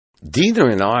Dina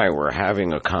and I were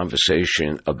having a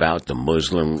conversation about the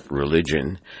Muslim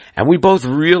religion, and we both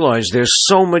realized there's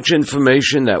so much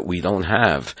information that we don't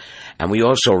have. And we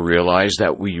also realized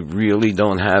that we really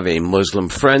don't have a Muslim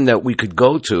friend that we could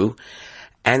go to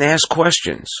and ask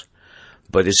questions.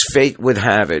 But as fate would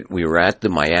have it, we were at the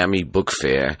Miami Book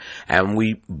Fair, and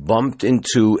we bumped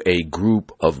into a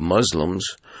group of Muslims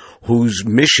whose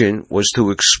mission was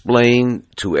to explain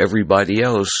to everybody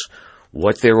else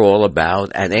what they're all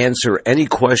about and answer any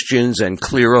questions and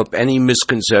clear up any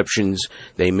misconceptions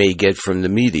they may get from the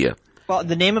media. Well,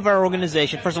 the name of our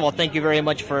organization, first of all, thank you very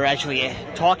much for actually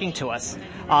talking to us.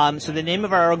 So the name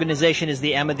of our organization is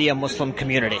the Ahmadiyya Muslim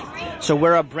Community. So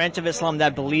we're a branch of Islam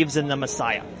that believes in the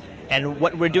Messiah. And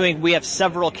what we're doing, we have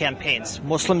several campaigns.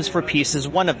 Muslims for Peace is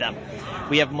one of them.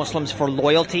 We have Muslims for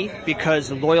Loyalty, because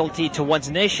loyalty to one's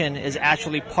nation is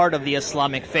actually part of the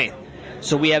Islamic faith.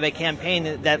 So we have a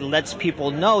campaign that lets people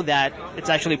know that it's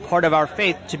actually part of our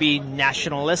faith to be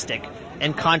nationalistic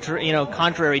and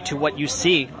contrary to what you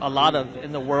see a lot of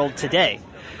in the world today.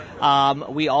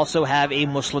 We also have a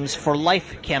Muslims for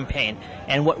Life campaign.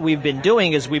 And what we've been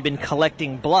doing is we've been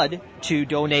collecting blood to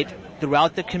donate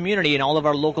throughout the community and all of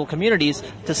our local communities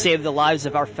to save the lives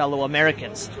of our fellow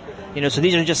Americans. So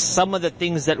these are just some of the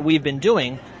things that we've been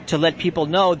doing to let people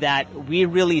know that we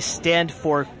really stand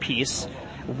for peace.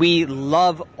 We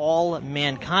love all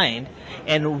mankind,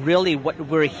 and really what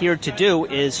we're here to do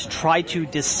is try to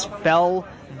dispel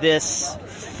this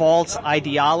false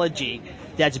ideology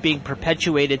that's being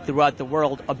perpetuated throughout the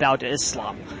world about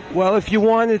Islam. Well, if you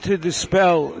wanted to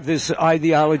dispel this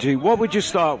ideology, what would you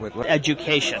start with?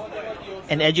 Education.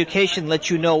 And education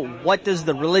lets you know what does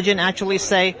the religion actually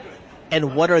say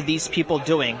and what are these people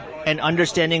doing, and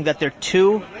understanding that they're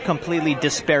two completely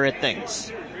disparate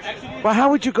things. Well,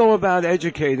 how would you go about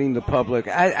educating the public?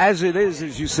 As it is,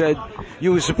 as you said,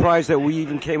 you were surprised that we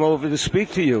even came over to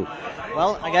speak to you.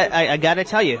 Well, I got to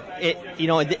tell you,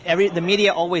 the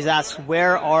media always asks,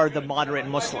 where are the moderate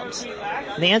Muslims?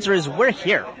 And the answer is, we're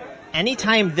here.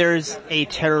 Anytime there's a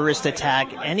terrorist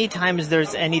attack, anytime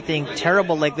there's anything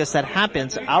terrible like this that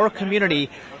happens, our community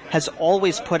has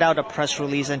always put out a press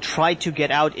release and tried to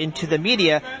get out into the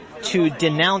media to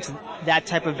denounce that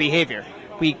type of behavior.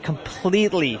 We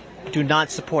completely do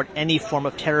not support any form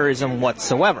of terrorism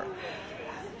whatsoever.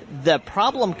 The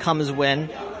problem comes when,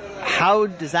 how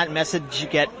does that message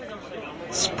get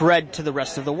spread to the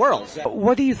rest of the world?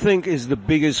 What do you think is the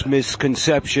biggest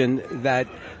misconception that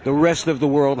the rest of the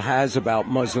world has about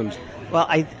Muslims? Well,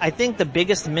 I think the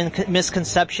biggest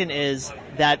misconception is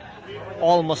that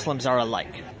all Muslims are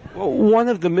alike. Well, one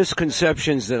of the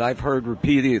misconceptions that I've heard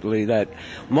repeatedly, that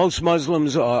most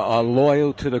Muslims are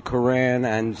loyal to the Quran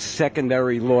and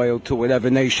secondary loyal to whatever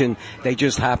nation they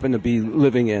just happen to be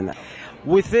living in.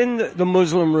 Within the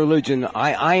Muslim religion,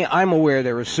 I'm aware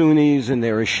there are Sunnis and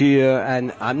there are Shia,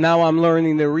 and now I'm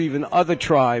learning there are even other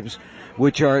tribes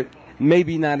which are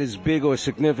maybe not as big or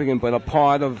significant, but a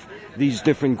part of these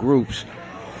different groups.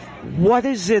 What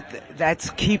is it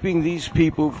that's keeping these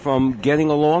people from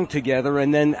getting along together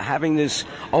and then having this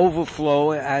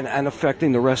overflow and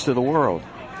affecting the rest of the world?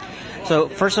 So,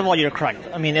 first of all, you're correct.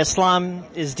 I mean, Islam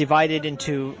is divided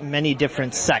into many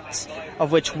different sects,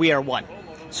 of which we are one.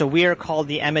 So we are called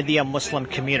the Ahmadiyya Muslim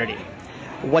Community.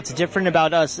 What's different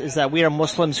about us is that we are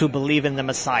Muslims who believe in the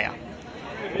Messiah.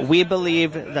 We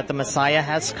believe that the Messiah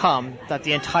has come, that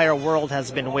the entire world has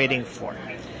been waiting for.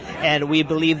 And we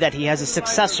believe that he has a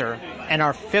successor, and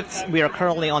we are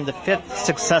currently on the fifth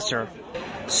successor.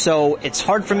 So it's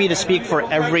hard for me to speak for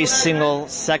every single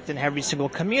sect and every single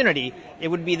community. It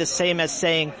would be the same as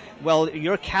saying, well,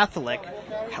 you're Catholic.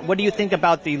 What do you think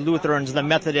about the Lutherans, the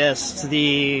Methodists,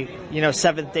 the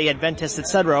Seventh-day Adventists,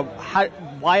 etc.?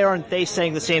 Why aren't they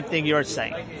saying the same thing you're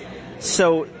saying?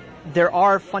 So there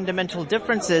are fundamental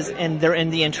differences, and they're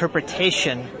in the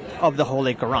interpretation of the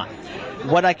Holy Quran.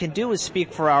 What I can do is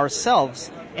speak for ourselves,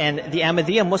 and the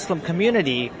Ahmadiyya Muslim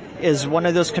community is one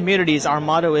of those communities. Our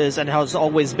motto is, and has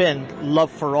always been, love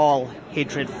for all,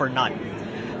 hatred for none.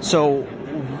 So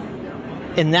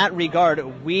in that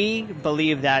regard, we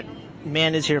believe that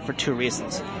man is here for two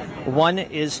reasons. One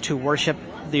is to worship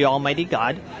the Almighty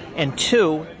God, and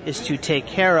two is to take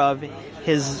care of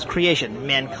his creation,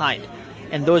 mankind.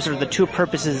 And those are the two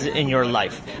purposes in your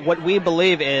life. What we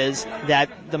believe is that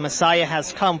the Messiah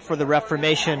has come for the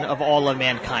reformation of all of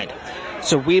mankind.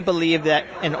 So we believe that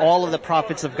in all of the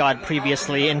prophets of God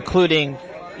previously, including,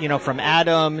 from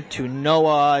Adam to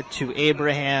Noah to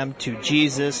Abraham to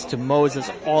Jesus to Moses,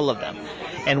 all of them.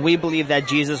 And we believe that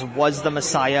Jesus was the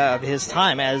Messiah of his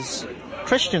time, as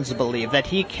Christians believe, that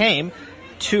he came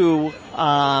to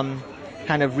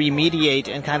kind of remediate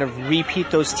and kind of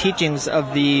repeat those teachings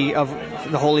of the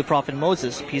Holy Prophet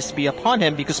Moses, peace be upon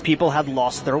him, because people had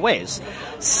lost their ways.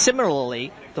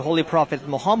 Similarly, the Holy Prophet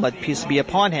Muhammad, peace be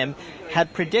upon him,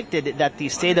 had predicted that the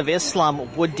state of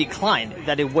Islam would decline,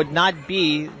 that it would not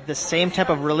be the same type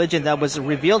of religion that was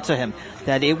revealed to him,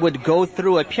 that it would go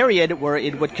through a period where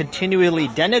it would continually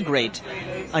denigrate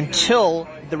until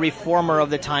the reformer of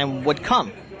the time would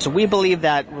come. So we believe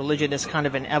that religion is kind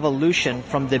of an evolution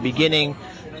from the beginning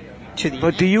to the end.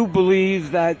 But do you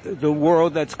believe that the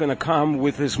world that's going to come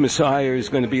with this Messiah is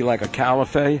going to be like a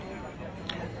caliphate?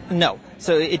 No.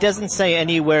 So it doesn't say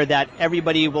anywhere that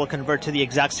everybody will convert to the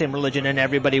exact same religion and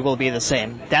everybody will be the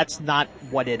same. That's not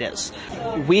what it is.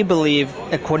 We believe,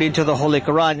 according to the Holy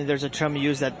Quran, there's a term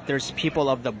used that there's people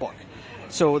of the book.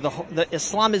 So the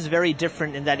Islam is very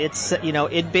different in that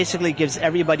it basically gives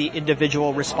everybody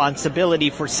individual responsibility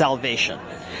for salvation.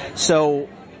 So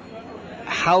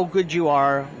how good you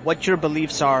are, what your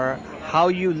beliefs are, how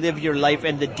you live your life,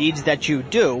 and the deeds that you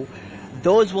do,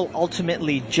 those will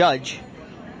ultimately judge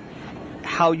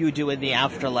how you do in the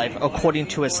afterlife according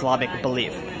to Islamic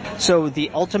belief. So the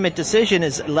ultimate decision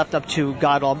is left up to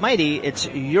God Almighty. It's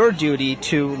your duty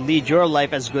to lead your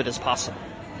life as good as possible.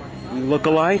 We look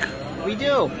alike? We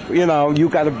do. You know, you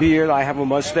got a beard, I have a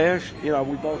mustache. You know,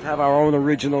 we both have our own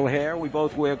original hair. We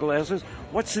both wear glasses.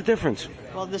 What's the difference?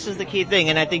 Well, this is the key thing,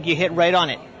 and I think you hit right on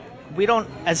it. We don't,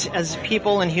 as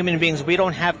people and human beings, we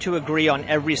don't have to agree on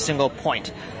every single point.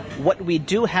 What we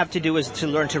do have to do is to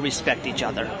learn to respect each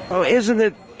other. Oh, isn't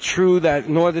it true that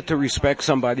in order to respect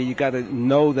somebody, you got to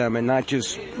know them and not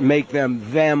just make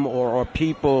them or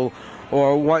people,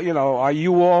 or what, you know, are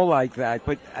you all like that?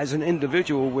 But as an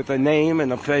individual with a name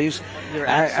and a face,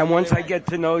 and once I get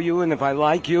to know you, and if I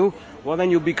like you, well, then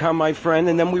you become my friend,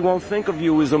 and then we won't think of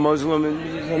you as a Muslim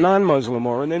and as a non-Muslim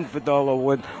or an infidel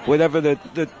or whatever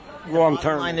the wrong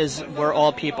term. The line is we're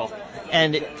all people.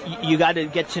 And you got to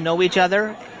get to know each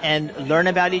other and learn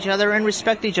about each other and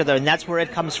respect each other. And that's where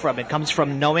it comes from. It comes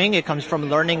from knowing, it comes from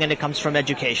learning, and it comes from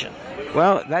education.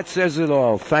 Well, that says it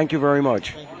all. Thank you very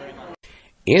much.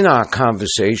 In our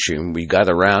conversation, we got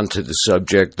around to the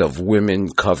subject of women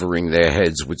covering their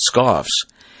heads with scarves.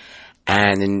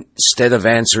 And instead of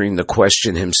answering the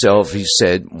question himself, he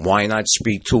said, why not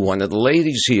speak to one of the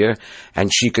ladies here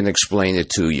and she can explain it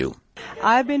to you.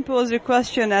 I've been posed a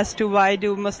question as to why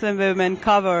do Muslim women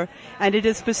cover, and it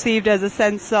is perceived as a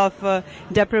sense of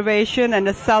deprivation and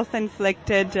a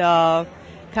self-inflicted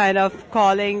kind of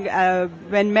calling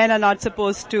when men are not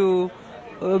supposed to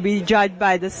be judged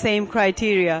by the same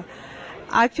criteria.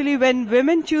 Actually, when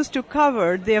women choose to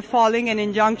cover, they are following an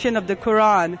injunction of the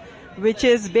Quran, which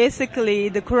is basically,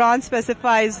 the Quran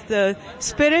specifies the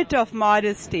spirit of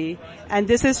modesty, and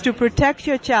this is to protect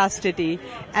your chastity.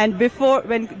 And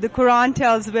when the Quran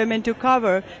tells women to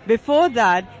cover, before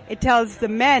that, it tells the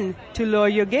men to lower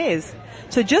your gaze.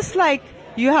 So just like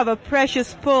you have a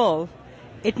precious pearl,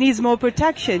 it needs more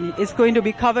protection. It's going to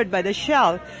be covered by the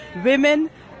shell. Women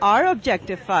are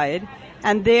objectified,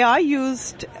 and they are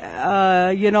used,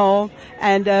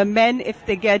 and men, if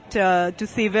they get to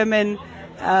see women,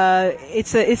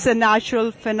 it's a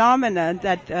natural phenomenon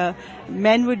that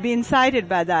men would be incited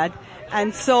by that.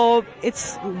 And so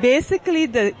it's basically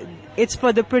it's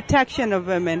for the protection of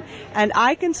women. And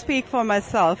I can speak for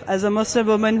myself as a Muslim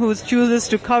woman who chooses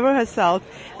to cover herself,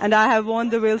 and I have worn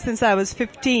the veil since I was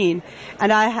 15.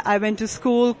 And I went to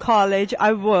school, college,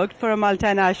 I worked for a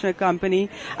multinational company.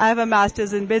 I have a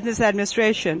master's in business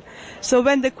administration. So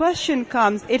when the question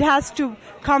comes, it has to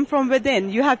come from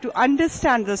within. You have to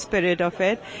understand the spirit of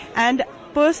it. And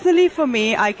personally for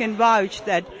me, I can vouch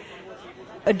that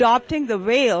adopting the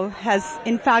veil has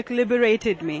in fact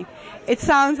liberated me. It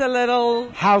sounds a little...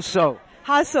 How so?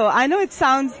 How so? I know it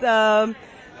sounds a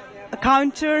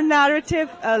counter-narrative,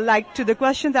 like to the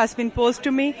question that's been posed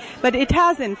to me, but it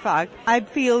has in fact. I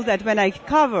feel that when I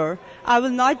cover, I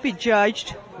will not be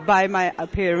judged by my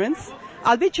appearance.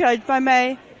 I'll be judged by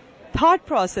my thought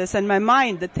process and my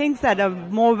mind, the things that are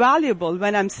more valuable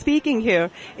when I'm speaking here.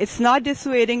 It's not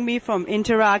dissuading me from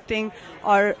interacting,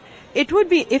 or it would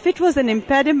be, if it was an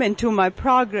impediment to my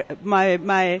progress,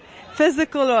 my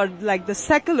physical or like the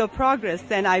secular progress,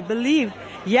 then I believe,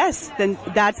 yes, then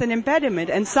that's an impediment.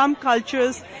 And some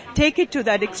cultures take it to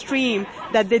that extreme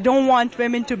that they don't want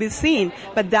women to be seen.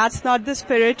 But that's not the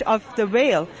spirit of the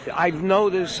veil. I've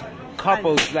noticed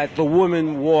couples that the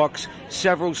woman walks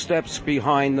several steps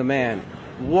behind the man.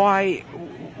 Why?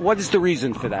 What is the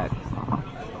reason for that?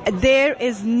 There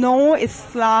is no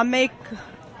Islamic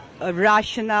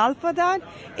rationale for that.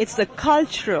 It's a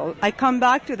cultural, I come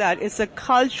back to that, it's a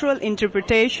cultural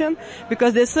interpretation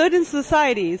because there's certain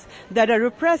societies that are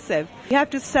repressive. You have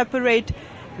to separate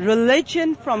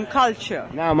religion from culture.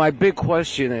 Now, my big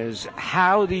question is,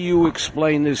 how do you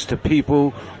explain this to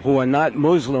people who are not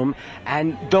Muslim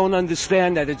and don't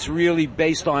understand that it's really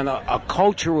based on a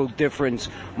cultural difference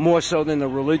more so than a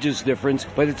religious difference,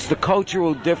 but it's the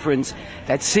cultural difference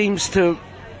that seems to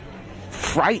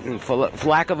frighten, for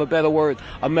lack of a better word,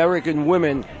 American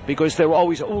women, because they're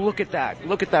always, oh, look at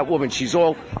that woman, she's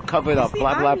all covered up,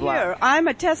 blah, blah, blah. Here. I'm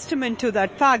a testament to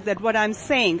that fact that what I'm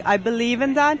saying, I believe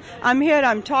in that. I'm here,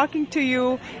 I'm talking to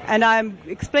you, and I'm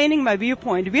explaining my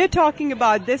viewpoint. We're talking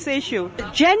about this issue.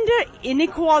 Gender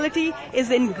inequality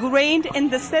is ingrained in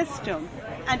the system,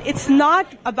 and it's not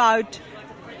about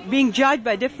being judged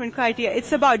by different criteria,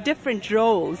 it's about different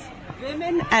roles.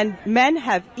 Women and men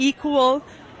have equal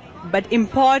but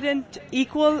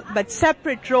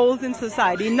separate roles in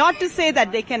society. Not to say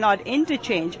that they cannot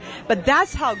interchange, but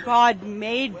that's how God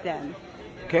made them.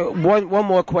 Okay, one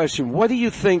more question. What do you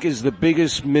think is the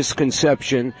biggest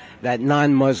misconception that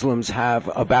non-Muslims have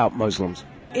about Muslims?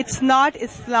 It's not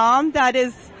Islam that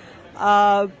is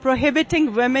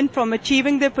prohibiting women from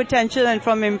achieving their potential and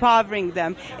from empowering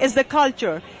them. It's the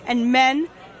culture and men.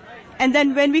 And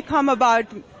then when we come about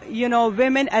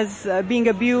women as being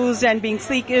abused and being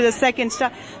seeking a second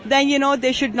star, then,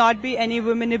 there should not be any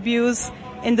women abuse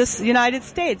in the United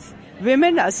States.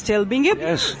 Women are still being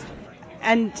abused. Yes.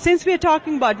 And since we're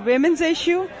talking about women's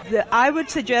issue, I would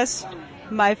suggest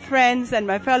my friends and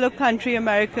my fellow country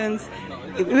Americans,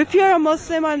 if you're a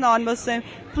Muslim or non-Muslim,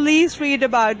 please read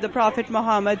about the Prophet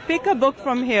Muhammad. Pick a book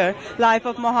from here, Life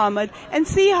of Muhammad, and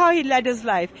see how he led his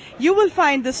life. You will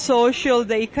find the social,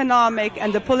 the economic,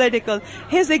 and the political.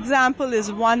 His example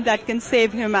is one that can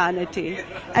save humanity.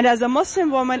 And as a Muslim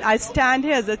woman, I stand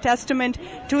here as a testament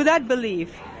to that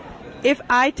belief. If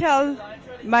I tell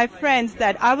my friends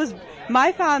that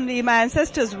my family, my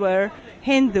ancestors were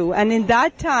Hindu, and in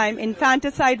that time,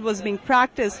 infanticide was being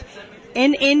practiced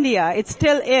in India, it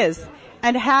still is.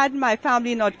 And had my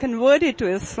family not converted to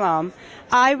Islam,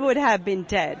 I would have been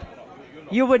dead.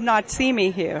 You would not see me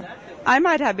here. I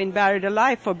might have been buried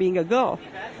alive for being a girl.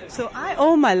 So I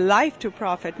owe my life to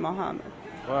Prophet Muhammad.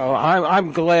 Well,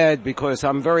 I'm glad because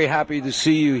I'm very happy to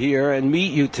see you here and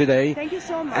meet you today. Thank you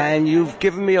so much. And you've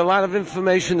given me a lot of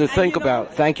information to think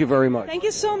about. Thank you very much. Thank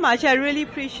you so much. I really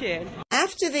appreciate it.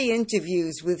 After the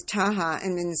interviews with Taha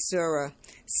and Mansoura,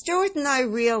 Stuart and I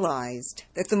realized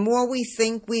that the more we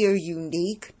think we are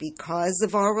unique because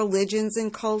of our religions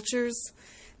and cultures,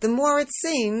 the more it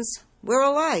seems we're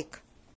alike.